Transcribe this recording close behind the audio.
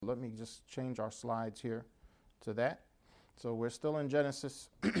let me just change our slides here to that. So we're still in Genesis,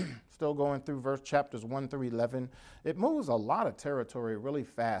 still going through chapters 1 through 11. It moves a lot of territory really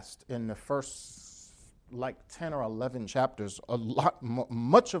fast in the first like 10 or 11 chapters.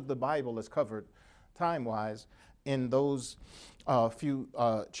 Much of the Bible is covered time-wise in those few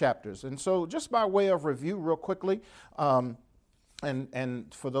chapters. And so just by way of review real quickly,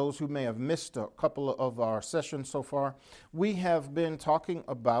 and for those who may have missed a couple of our sessions so far, we have been talking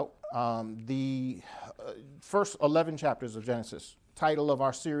about the first 11 chapters of Genesis. Title of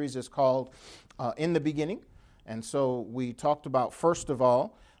our series is called In the Beginning. And so we talked about, first of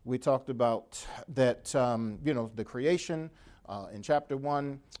all, we talked about that, the creation in chapter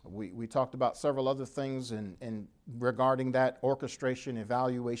 1. We talked about several other things in regarding that, orchestration,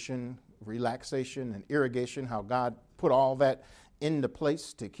 evaluation, relaxation, and irrigation, how God put all that into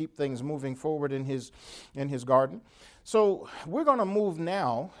place to keep things moving forward in his garden. So we're going to move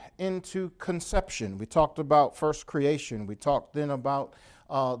now into conception. We talked about first creation. We talked then about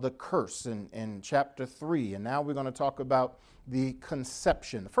the curse in chapter 3. And now we're going to talk about the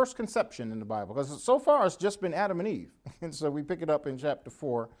conception, the first conception in the Bible. Because so far it's just been Adam and Eve. And so we pick it up in chapter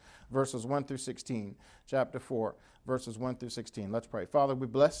 4, verses 1 through 16. Chapter 4, verses 1 through 16. Let's pray. Father, we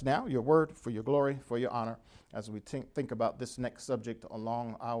bless now your word for your glory, for your honor, as we think about this next subject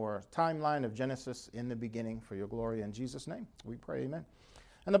along our timeline of Genesis in the beginning, for your glory. In Jesus' name, we pray, amen.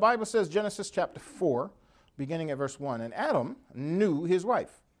 And the Bible says, Genesis chapter 4, beginning at verse 1, and Adam knew his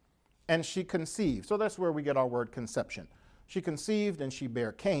wife, and she conceived. So that's where we get our word conception. She conceived, and she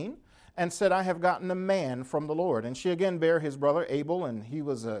bare Cain, and said, I have gotten a man from the Lord. And she again bare his brother Abel, and he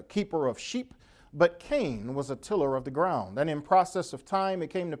was a keeper of sheep, but Cain was a tiller of the ground. And in process of time, it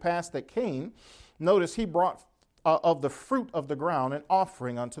came to pass that Cain, notice he brought of the fruit of the ground an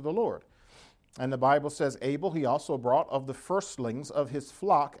offering unto the Lord. And the Bible says, Abel he also brought of the firstlings of his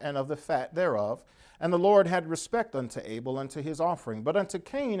flock and of the fat thereof. And the Lord had respect unto Abel and to his offering. But unto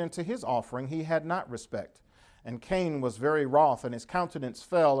Cain and to his offering he had not respect. And Cain was very wroth, and his countenance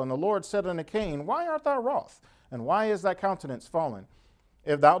fell. And the Lord said unto Cain, Why art thou wroth? And why is thy countenance fallen?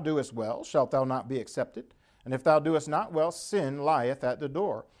 If thou doest well, shalt thou not be accepted? And if thou doest not well, sin lieth at the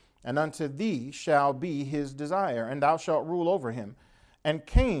door. And unto thee shall be his desire, and thou shalt rule over him. And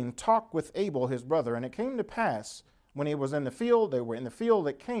Cain talked with Abel his brother, and it came to pass, when he was in the field, they were in the field,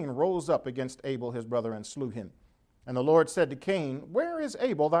 that Cain rose up against Abel his brother and slew him. And the Lord said to Cain, Where is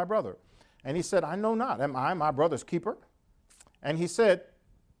Abel thy brother? And he said, I know not. Am I my brother's keeper? And he said,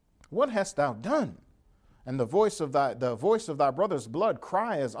 What hast thou done? And the voice of thy brother's blood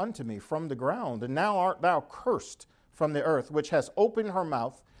crieth unto me from the ground. And now art thou cursed from the earth, which has opened her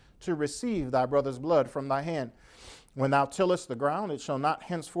mouth to receive thy brother's blood from thy hand. When thou tillest the ground, it shall not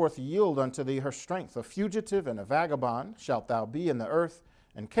henceforth yield unto thee her strength. A fugitive and a vagabond shalt thou be in the earth.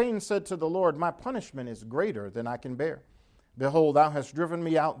 And Cain said to the Lord, My punishment is greater than I can bear. Behold, thou hast driven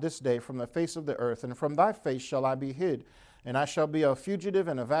me out this day from the face of the earth, and from thy face shall I be hid. And I shall be a fugitive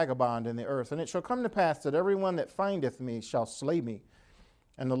and a vagabond in the earth. And it shall come to pass that every one that findeth me shall slay me.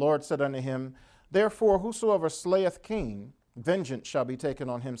 And the Lord said unto him, Therefore whosoever slayeth Cain, vengeance shall be taken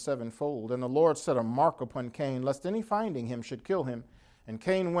on him sevenfold. And the Lord set a mark upon Cain, lest any finding him should kill him. And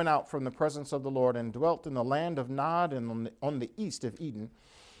Cain went out from the presence of the Lord and dwelt in the land of Nod and on the east of Eden.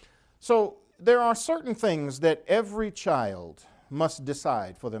 So there are certain things that every child must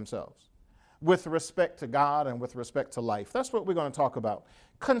decide for themselves with respect to God and with respect to life. That's what we're going to talk about.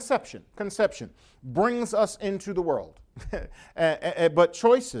 Conception brings us into the world. But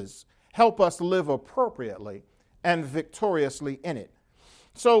choices help us live appropriately and victoriously in it.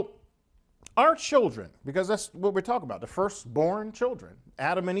 So our children, because that's what we're talking about, the firstborn children.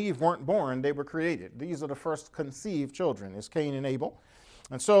 Adam and Eve weren't born, they were created. These are the first conceived children, is Cain and Abel.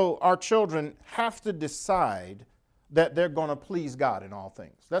 And so our children have to decide that they're going to please God in all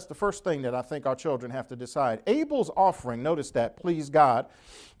things. That's the first thing that I think our children have to decide. Abel's offering, notice that, pleased God,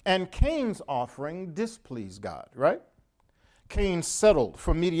 and Cain's offering displeased God, right? Cain settled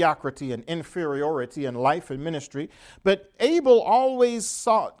for mediocrity and inferiority in life and ministry, but Abel always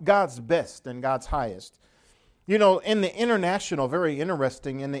sought God's best and God's highest. You know, in the international, very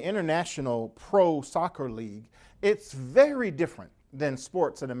interesting, in the International Pro Soccer League, it's very different than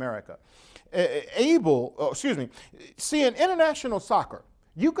sports in America. See, in international soccer,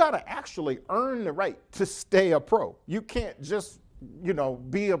 you got to actually earn the right to stay a pro. You can't just,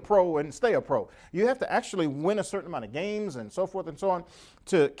 be a pro and stay a pro. You have to actually win a certain amount of games and so forth and so on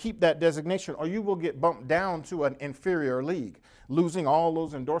to keep that designation, or you will get bumped down to an inferior league, losing all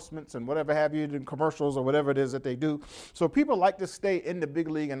those endorsements and whatever have you, in commercials or whatever it is that they do. So people like to stay in the big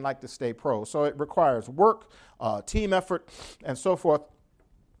league and like to stay pro. So it requires work, team effort, and so forth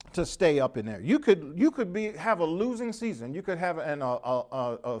to stay up in there. You could have a losing season. You could have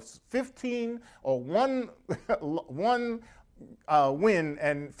a 15 or one win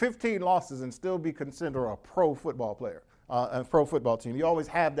and 15 losses and still be considered a pro football player, a pro football team. You always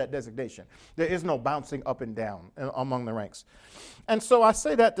have that designation. There is no bouncing up and down among the ranks. And so I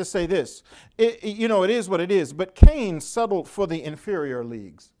say that to say this. It is what it is. But Cain settled for the inferior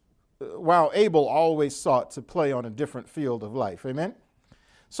leagues, while Abel always sought to play on a different field of life. Amen?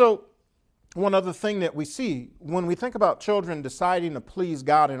 So one other thing that we see when we think about children deciding to please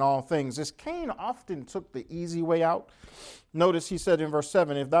God in all things is Cain often took the easy way out. Notice he said in verse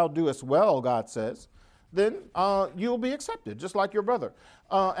 7, if thou doest well, God says, then you'll be accepted, just like your brother,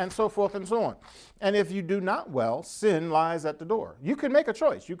 and so forth and so on. And if you do not well, sin lies at the door. You can make a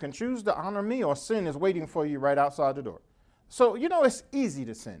choice. You can choose to honor me, or sin is waiting for you right outside the door. So, it's easy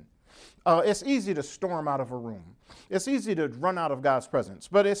to sin. It's easy to storm out of a room. It's easy to run out of God's presence,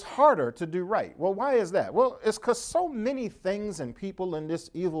 but it's harder to do right. Well, why is that? Well, it's because so many things and people in this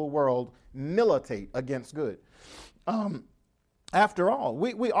evil world militate against good. After all,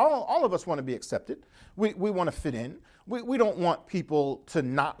 we all of us want to be accepted. We want to fit in. We don't want people to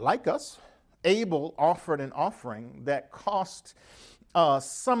not like us. Abel offered an offering that cost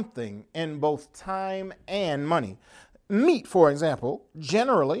something in both time and money. Meat, for example,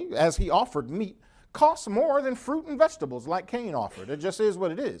 generally, as he offered meat, costs more than fruit and vegetables like Cain offered. It just is what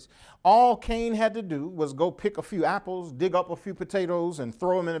it is. All Cain had to do was go pick a few apples, dig up a few potatoes, and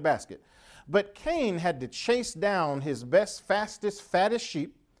throw them in a basket. But Cain had to chase down his best, fastest, fattest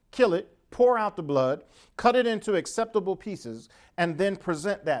sheep, kill it, pour out the blood, cut it into acceptable pieces, and then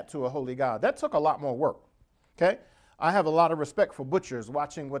present that to a holy God. That took a lot more work, okay? I have a lot of respect for butchers,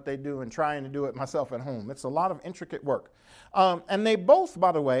 watching what they do and trying to do it myself at home. It's a lot of intricate work. And they both,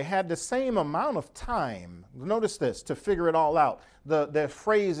 by the way, had the same amount of time. Notice this, to figure it all out. The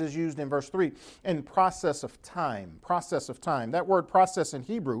phrase is used in verse 3, in process of time. Process of time. That word process in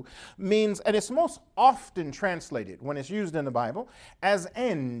Hebrew means, and it's most often translated when it's used in the Bible, as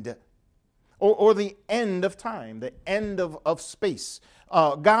end, or the end of time, the end of space.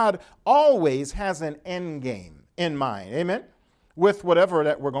 God always has an end game in mind, amen, with whatever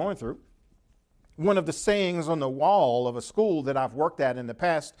that we're going through. One of the sayings on the wall of a school that I've worked at in the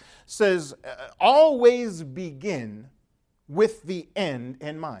past says, always begin with the end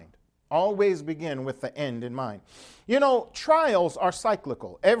in mind. Always begin with the end in mind. Trials are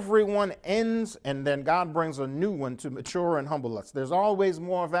cyclical. Everyone ends, and then God brings a new one to mature and humble us. There's always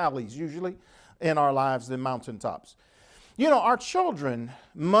more valleys, usually, in our lives than mountaintops. Our children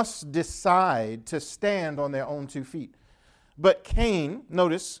must decide to stand on their own 2 feet. But Cain,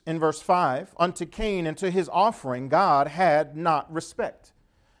 notice in verse 5, unto Cain and to his offering God had not respect.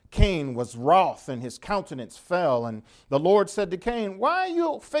 Cain was wroth and his countenance fell. And the Lord said to Cain, why are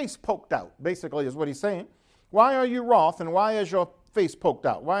your face poked out? Basically is what he's saying. Why are you wroth and why is your face poked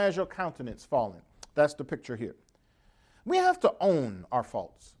out? Why is your countenance fallen? That's the picture here. We have to own our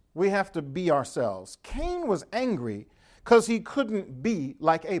faults. We have to be ourselves. Cain was angry because he couldn't be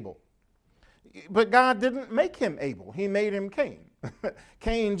like Abel. But God didn't make him Abel. He made him Cain.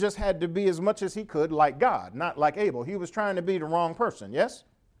 Cain just had to be as much as he could like God, not like Abel. He was trying to be the wrong person, yes?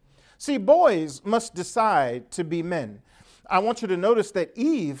 See, boys must decide to be men. I want you to notice that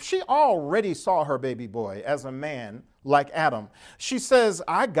Eve, she already saw her baby boy as a man like Adam. She says,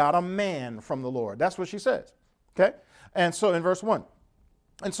 I got a man from the Lord. That's what she says, okay? And so in verse 1.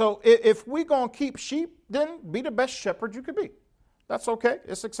 And so if we're going to keep sheep, then be the best shepherd you could be. That's okay.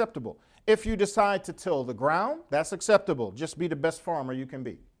 It's acceptable. If you decide to till the ground, that's acceptable. Just be the best farmer you can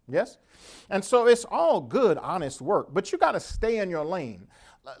be. Yes? And so it's all good, honest work, but you got to stay in your lane.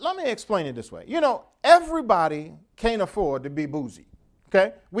 Let me explain it this way. Everybody can't afford to be bougie.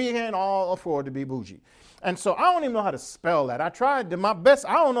 Okay? We can't all afford to be bougie. And so I don't even know how to spell that. I tried my best.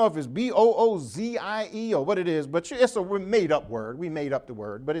 I don't know if it's B-O-O-Z-I-E or what it is, but it's a made-up word. We made up the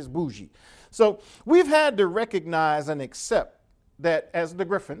word, but it's bougie. So we've had to recognize and accept that as the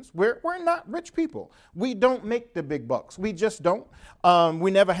Griffins, we're not rich people. We don't make the big bucks. We just don't. We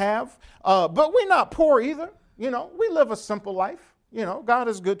never have. But we're not poor either. We live a simple life. God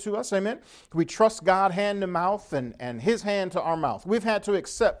is good to us. Amen. We trust God hand to mouth and his hand to our mouth. We've had to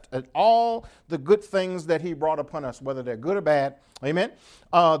accept all the good things that he brought upon us, whether they're good or bad. Amen.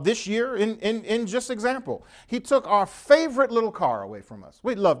 This year, in just example, he took our favorite little car away from us.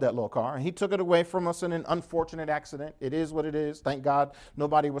 We loved that little car, and he took it away from us in an unfortunate accident. It is what it is. Thank God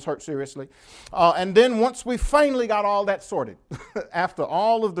nobody was hurt seriously. And then once we finally got all that sorted, after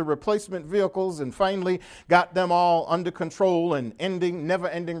all of the replacement vehicles and finally got them all under control and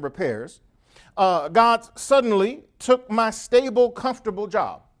never-ending repairs, God suddenly took my stable, comfortable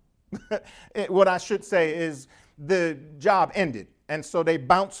job. What I should say is the job ended. And so they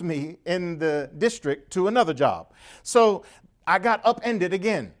bounced me in the district to another job. So I got upended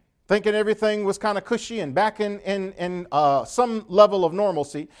again, thinking everything was kind of cushy and back in some level of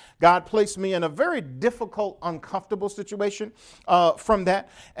normalcy. God placed me in a very difficult, uncomfortable situation from that.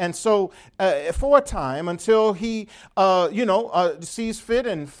 And so for a time until he, sees fit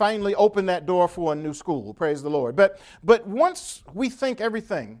and finally opened that door for a new school. Praise the Lord. But once we think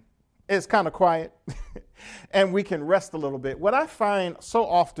everything is kind of quiet and we can rest a little bit, what I find so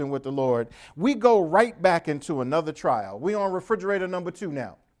often with the Lord, we go right back into another trial. We on refrigerator number 2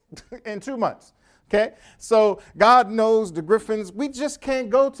 now. In 2 months. Okay. So God knows the Griffins. We just can't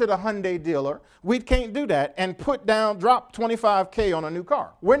go to the Hyundai dealer. We can't do that and drop $25K on a new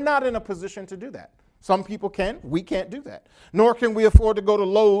car. We're not in a position to do that. Some people can. We can't do that. Nor can we afford to go to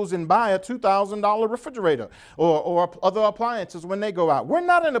Lowe's and buy a $2,000 refrigerator or other appliances when they go out. We're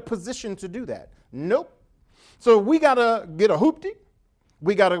not in a position to do that. Nope. So we got to get a hoopty.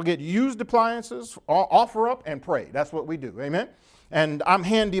 We got to get used appliances, offer up, and pray. That's what we do. Amen. And I'm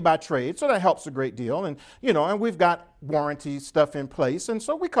handy by trade, so that helps a great deal. And, and we've got warranty stuff in place. And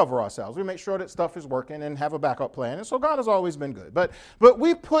so we cover ourselves. We make sure that stuff is working and have a backup plan. And so God has always been good. But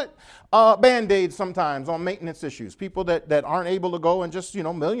we put Band-Aids sometimes on maintenance issues. People that aren't able to go and just,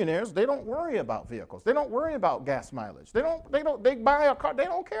 millionaires, they don't worry about vehicles. They don't worry about gas mileage. They buy a car. They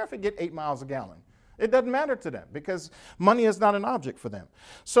don't care if it gets 8 miles a gallon. It doesn't matter to them because money is not an object for them.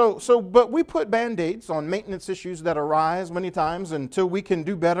 But we put Band-Aids on maintenance issues that arise many times until we can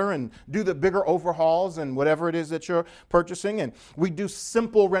do better and do the bigger overhauls and whatever it is that you're purchasing. And we do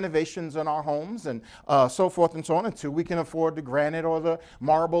simple renovations in our homes and so forth and so on until we can afford the granite or the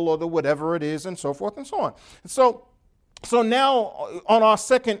marble or the whatever it is and so forth and so on. So now on our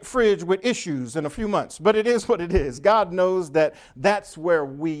second fridge with issues in a few months, but it is what it is. God knows that that's where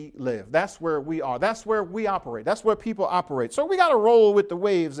we live. That's where we are. That's where we operate. That's where people operate. So we got to roll with the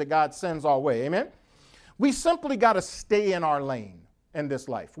waves that God sends our way. Amen. We simply got to stay in our lane in this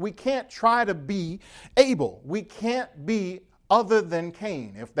life. We can't try to be Abel. We can't be other than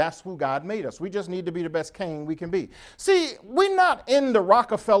Cain, if that's who God made us. We just need to be the best Cain we can be. See, we're not in the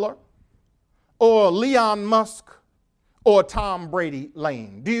Rockefeller or Elon Musk or Tom Brady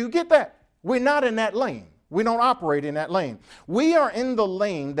lane. Do you get that? We're not in that lane. We don't operate in that lane. We are in the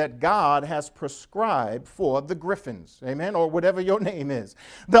lane that God has prescribed for the Griffins, amen, or whatever your name is.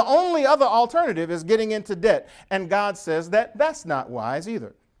 The only other alternative is getting into debt, and God says that that's not wise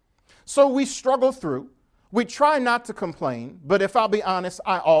either. So we struggle through. We try not to complain, but if I'll be honest,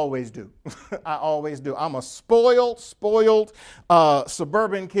 I always do. I always do. I'm a spoiled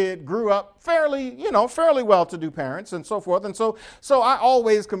suburban kid, grew up fairly well-to-do parents and so forth. And so I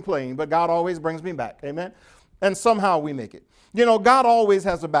always complain, but God always brings me back. Amen. And somehow we make it. God always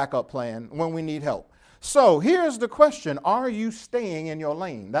has a backup plan when we need help. So here's the question. Are you staying in your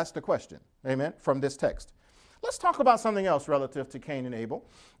lane? That's the question. Amen. From this text. Let's talk about something else relative to Cain and Abel.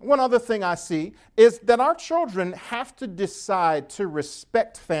 One other thing I see is that our children have to decide to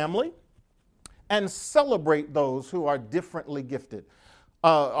respect family and celebrate those who are differently gifted.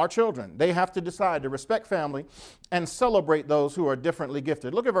 Our children, they have to decide to respect family and celebrate those who are differently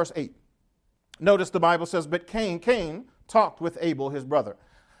gifted. Look at verse 8. Notice the Bible says, but Cain talked with Abel, his brother.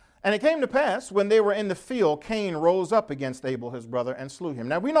 And it came to pass, when they were in the field, Cain rose up against Abel, his brother, and slew him.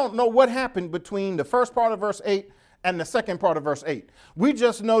 Now, we don't know what happened between the first part of verse 8 and the second part of verse 8. We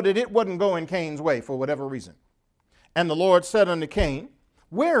just know that it wasn't going Cain's way for whatever reason. And the Lord said unto Cain,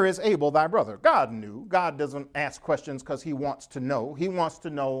 where is Abel, thy brother? God knew. God doesn't ask questions because he wants to know. He wants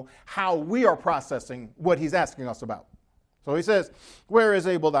to know how we are processing what he's asking us about. So he says, where is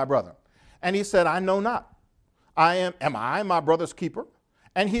Abel, thy brother? And he said, I know not. Am I my brother's keeper?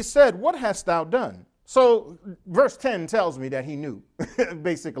 And he said, what hast thou done? So verse 10 tells me that he knew,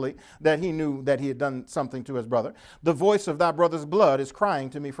 basically, that he knew that he had done something to his brother. The voice of thy brother's blood is crying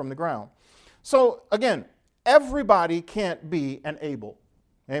to me from the ground. So again, everybody can't be an Abel.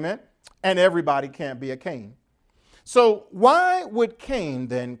 Amen? And everybody can't be a Cain. So why would Cain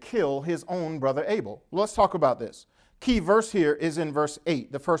then kill his own brother Abel? Let's talk about this. Key verse here is in verse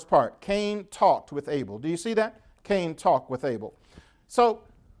 8, the first part. Cain talked with Abel. Do you see that? Cain talked with Abel. So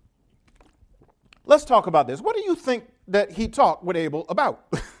let's talk about this. What do you think that he talked with Abel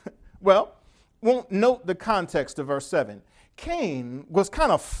about? Well, we'll note the context of verse 7. Cain was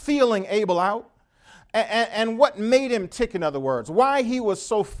kind of feeling Abel out. And what made him tick, in other words, why he was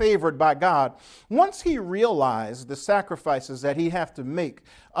so favored by God, once he realized the sacrifices that he'd have to make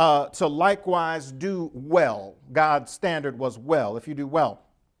to likewise do well, God's standard was well, if you do well.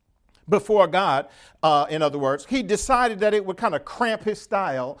 before God, in other words, he decided that it would kind of cramp his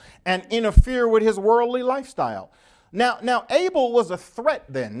style and interfere with his worldly lifestyle. Now, Abel was a threat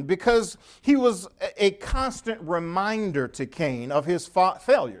then because he was a constant reminder to Cain of his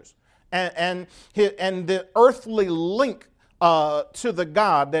failures and the earthly link to the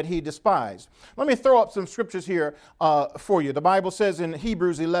God that he despised. Let me throw up some scriptures here for you. The Bible says in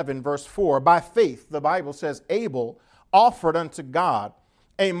Hebrews 11, verse 4, by faith, the Bible says, Abel offered unto God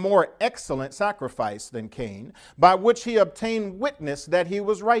a more excellent sacrifice than Cain, by which he obtained witness that he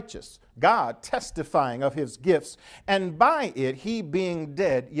was righteous, God testifying of his gifts, and by it he being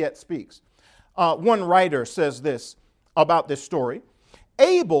dead yet speaks. One writer says this about this story: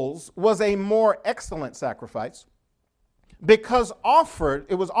 Abel's was a more excellent sacrifice because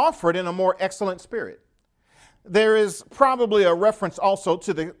it was offered in a more excellent spirit. There is probably a reference also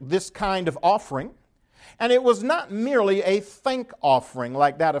to this kind of offering. And it was not merely a thank offering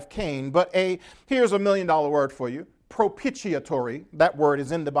like that of Cain, but here's $1 million word for you, propitiatory. That word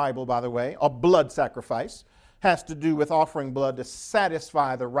is in the Bible, by the way. A blood sacrifice has to do with offering blood to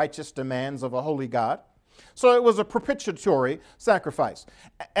satisfy the righteous demands of a holy God. So it was a propitiatory sacrifice,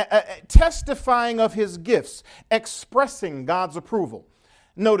 testifying of his gifts, expressing God's approval.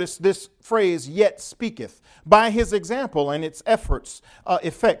 Notice this phrase, yet speaketh. By his example and its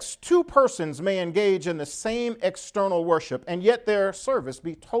effects, two persons may engage in the same external worship, and yet their service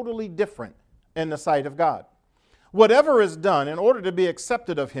be totally different in the sight of God. Whatever is done in order to be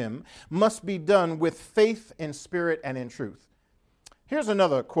accepted of him must be done with faith in spirit and in truth. Here's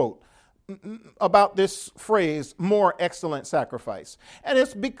another quote about this phrase, more excellent sacrifice. And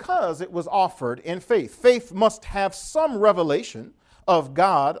it's because it was offered in faith. Faith must have some revelation of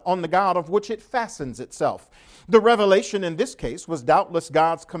God on the God of which it fastens itself. The revelation in this case was doubtless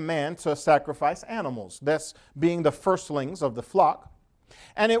God's command to sacrifice animals, thus being the firstlings of the flock.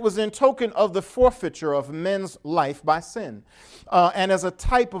 And it was in token of the forfeiture of men's life by sin, and as a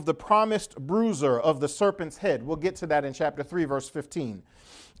type of the promised bruiser of the serpent's head. We'll get to that in chapter 3, verse 15.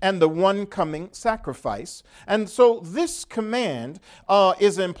 And the one coming sacrifice. And so this command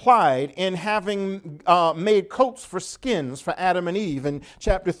is implied in having made coats for skins for Adam and Eve in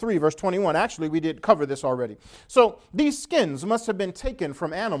chapter 3, verse 21. Actually, we did cover this already. So these skins must have been taken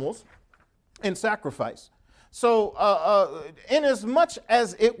from animals in sacrifice. So inasmuch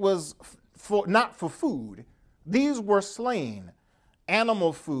as it was not for food, these were slain.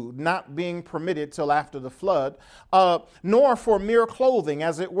 Animal food not being permitted till after the flood, nor for mere clothing,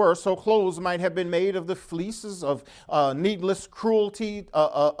 as it were. So clothes might have been made of the fleeces of needless cruelty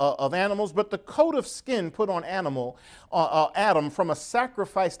of animals. But the coat of skin put on Adam from a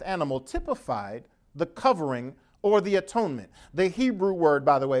sacrificed animal typified the covering or the atonement. The Hebrew word,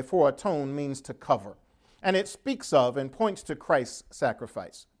 by the way, for atone means to cover. And it speaks of and points to Christ's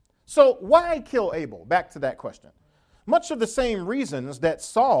sacrifice. So why kill Abel? Back to that question. Much of the same reasons that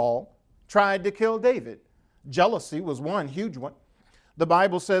Saul tried to kill David. Jealousy was one huge one. The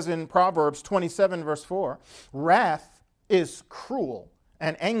Bible says in Proverbs 27, verse 4, wrath is cruel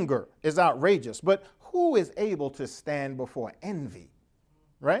and anger is outrageous. But who is able to stand before envy?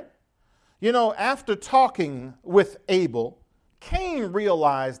 Right? You know, after talking with Abel, Cain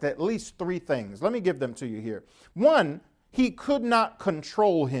realized at least three things. Let me give them to you here. One, he could not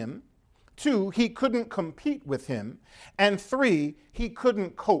control him. Two, he couldn't compete with him. And three, he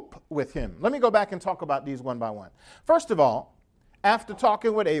couldn't cope with him. Let me go back and talk about these one by one. First of all, after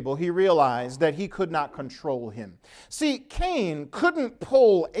talking with Abel, he realized that he could not control him. See, Cain couldn't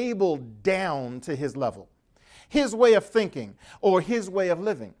pull Abel down to his level, his way of thinking, or his way of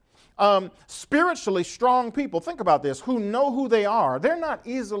living. Spiritually strong people, think about this, who know who they are, they're not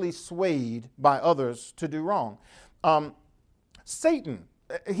easily swayed by others to do wrong. Satan,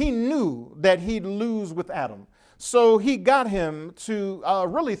 he knew that he'd lose with Adam. So he got him to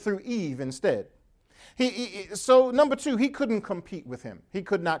really through Eve instead. So number two, he couldn't compete with him. He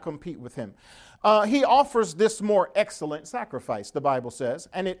could not compete with him. He offers this more excellent sacrifice, the Bible says,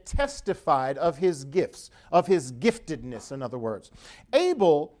 and it testified of his gifts, of his giftedness, in other words.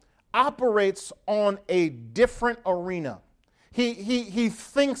 Abel operates on a different arena. He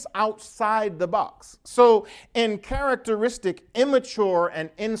thinks outside the box. So in characteristic immature and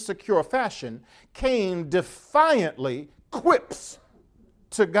insecure fashion, Cain defiantly quips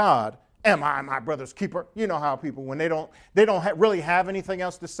to God, am I my brother's keeper? You know how people, when they don't really have anything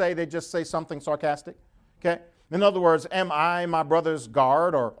else to say, they just say something sarcastic. Okay? In other words, am I my brother's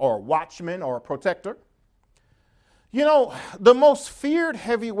guard or watchman or protector? You know, the most feared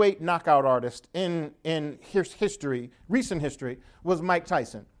heavyweight knockout artist in history, recent history, was Mike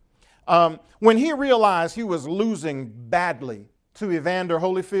Tyson. When he realized he was losing badly to Evander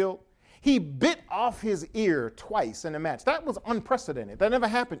Holyfield, He bit off his ear twice in a match. That was unprecedented. That never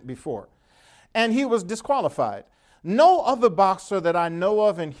happened before. And he was disqualified. No other boxer that I know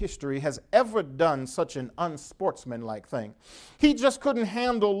of in history has ever done such an unsportsmanlike thing. He just couldn't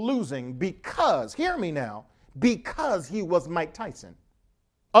handle losing because, hear me now, because he was Mike Tyson.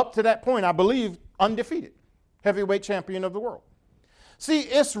 Up to that point, I believe, undefeated, heavyweight champion of the world. See,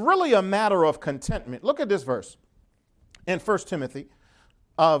 it's really a matter of contentment. Look at this verse in 1 Timothy,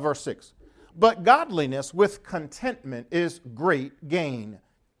 verse 6. But godliness with contentment is great gain.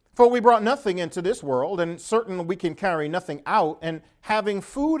 For we brought nothing into this world, and certain we can carry nothing out, and having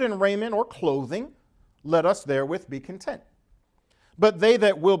food and raiment or clothing, let us therewith be content. But they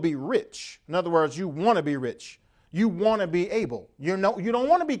that will be rich, in other words, you want to be rich, you want to be able. You don't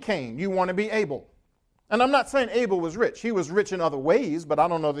want to be Cain, you want to be Abel. And I'm not saying Abel was rich. He was rich in other ways, but I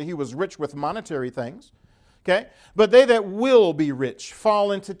don't know that he was rich with monetary things. Okay? But they that will be rich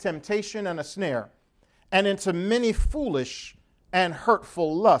fall into temptation and a snare, and into many foolish and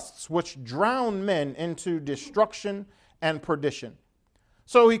hurtful lusts, which drown men into destruction and perdition.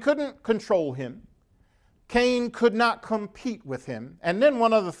 So he couldn't control him. Cain could not compete with him. And then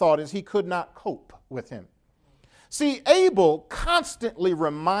one other thought is he could not cope with him. See, Abel constantly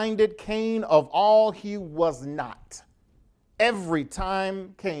reminded Cain of all he was not every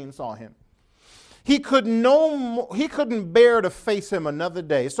time Cain saw him. He couldn't bear to face him another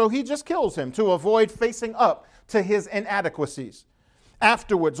day, so he just kills him to avoid facing up to his inadequacies.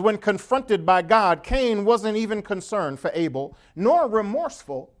 Afterwards, when confronted by God, Cain wasn't even concerned for Abel, nor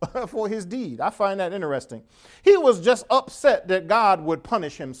remorseful for his deed. I find that interesting. He was just upset that God would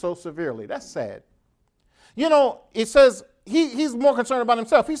punish him so severely. That's sad. You know, it says he's more concerned about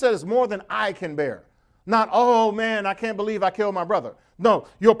himself. He said it's more than I can bear. Not, oh man, I can't believe I killed my brother. No,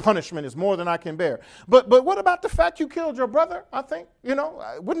 your punishment is more than I can bear. But what about the fact you killed your brother, I think? You know,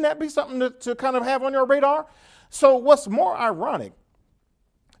 wouldn't that be something to kind of have on your radar? So what's more ironic,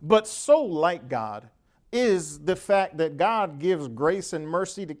 but so like God, is the fact that God gives grace and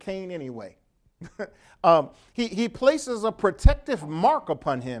mercy to Cain anyway. He places a protective mark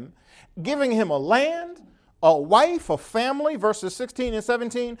upon him, giving him a land, a wife, a family, verses 16 and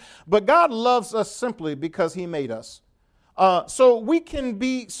 17. But God loves us simply because he made us. So we can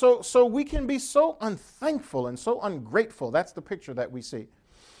be so unthankful and so ungrateful. That's the picture that we see.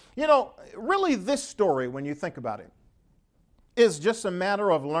 You know, really this story, when you think about it, is just a matter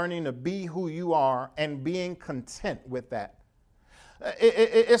of learning to be who you are and being content with that.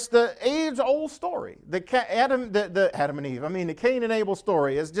 It's the age-old story. The Adam and Eve. I mean, the Cain and Abel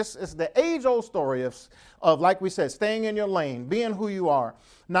story it's the age-old story of, like we said, staying in your lane, being who you are,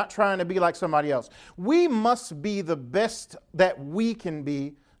 not trying to be like somebody else. We must be the best that we can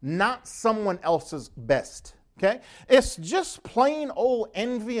be, not someone else's best. Okay? It's just plain old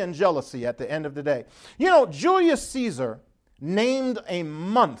envy and jealousy at the end of the day. You know, Julius Caesar named a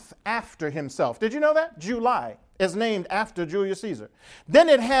month after himself. Did you know that? July is named after Julius Caesar. Then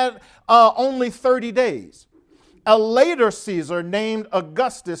it had only 30 days. A later Caesar named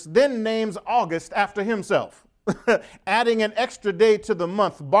Augustus then names August after himself, adding an extra day to the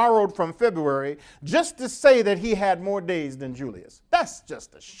month borrowed from February just to say that he had more days than Julius. That's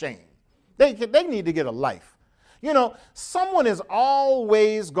just a shame. They need to get a life. You know, someone is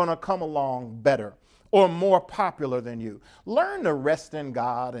always going to come along better or more popular than you. Learn to rest in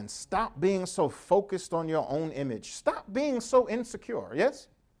God and stop being so focused on your own image. Stop being so insecure, yes?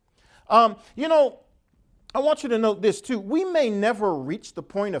 You know, I want you to note this too. We may never reach the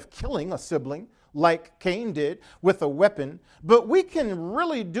point of killing a sibling like Cain did with a weapon, but we can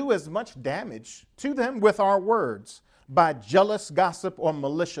really do as much damage to them with our words by jealous gossip or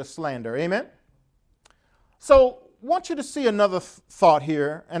malicious slander. Amen? So I want you to see another thought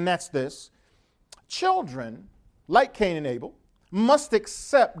here, and that's this. Children, like Cain and Abel, must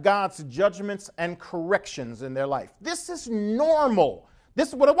accept God's judgments and corrections in their life. This is normal. This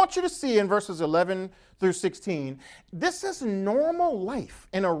is what I want you to see in verses 11 through 16. This is normal life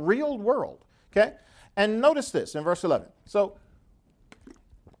in a real world, okay? And notice this in verse 11. So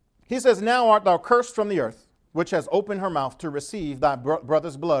he says, now art thou cursed from the earth, which has opened her mouth to receive thy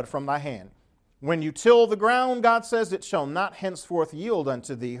brother's blood from thy hand. When you till the ground, God says, it shall not henceforth yield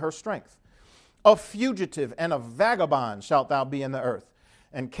unto thee her strength. A fugitive and a vagabond shalt thou be in the earth.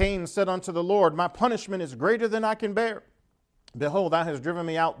 And Cain said unto the Lord, my punishment is greater than I can bear. Behold, thou hast driven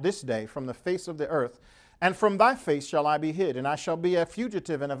me out this day from the face of the earth, and from thy face shall I be hid, and I shall be a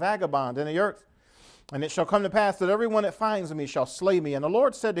fugitive and a vagabond in the earth. And it shall come to pass that everyone that finds me shall slay me. And the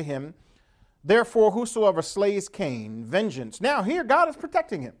Lord said to him, therefore whosoever slays Cain, vengeance. Now here God is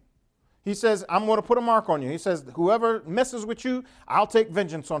protecting him. He says, I'm going to put a mark on you. He says, whoever messes with you, I'll take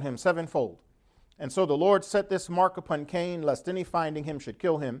vengeance on him sevenfold. And so the Lord set this mark upon Cain, lest any finding him should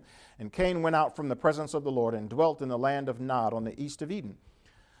kill him. And Cain went out from the presence of the Lord and dwelt in the land of Nod on the east of Eden.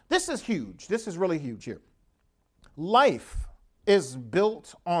 This is huge. This is really huge here. Life is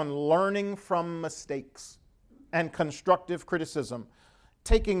built on learning from mistakes and constructive criticism,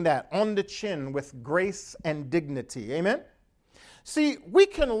 taking that on the chin with grace and dignity. Amen? See, we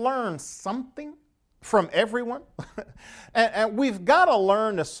can learn something from everyone, and we've got to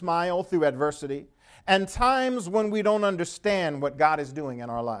learn to smile through adversity and times when we don't understand what God is doing in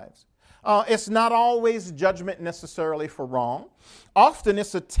our lives. It's not always judgment necessarily for wrong. Often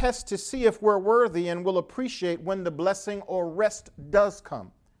it's a test to see if we're worthy and will appreciate when the blessing or rest does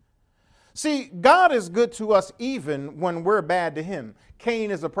come. See, God is good to us even when we're bad to him.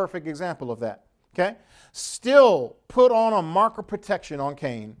 Cain is a perfect example of that. Okay? Still put on a mark of protection on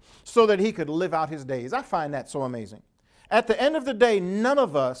Cain so that he could live out his days. I find that so amazing. At the end of the day, none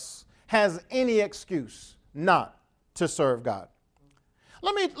of us has any excuse not to serve God.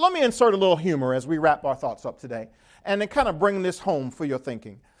 Let me insert a little humor as we wrap our thoughts up today and then kind of bring this home for your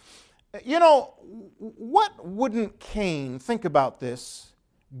thinking. You know, what wouldn't Cain, think about this,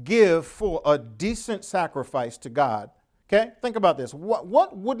 give for a decent sacrifice to God? Okay, think about this.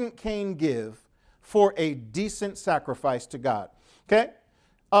 What wouldn't Cain give for a decent sacrifice to God? Okay,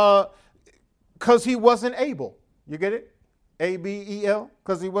 because he wasn't able. You get it? A-B-E-L,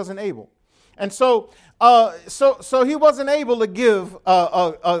 because he wasn't able. And so he wasn't able to give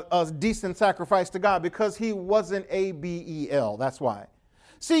a decent sacrifice to God because he wasn't A-B-E-L. That's why.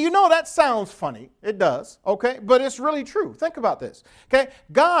 See, you know, that sounds funny. It does, okay? But it's really true. Think about this, okay?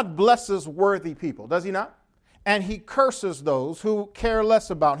 God blesses worthy people, does he not? And he curses those who care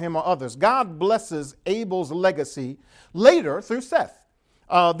less about him or others. God blesses Abel's legacy later through Seth,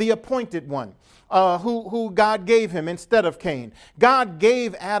 the appointed one, who God gave him instead of Cain. God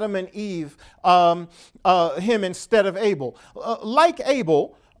gave Adam and Eve him instead of Abel. Like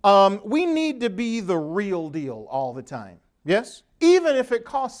Abel, we need to be the real deal all the time. Yes? Even if it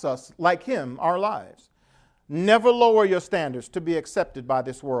costs us, like him, our lives. Never lower your standards to be accepted by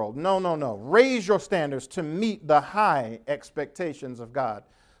this world. No, no, no. Raise your standards to meet the high expectations of God.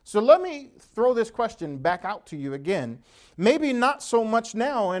 So let me throw this question back out to you again. Maybe not so much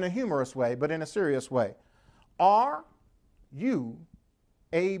now in a humorous way, but in a serious way. Are you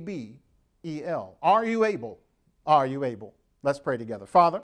A-B-E-L? Are you able? Are you able? Let's pray together. Father,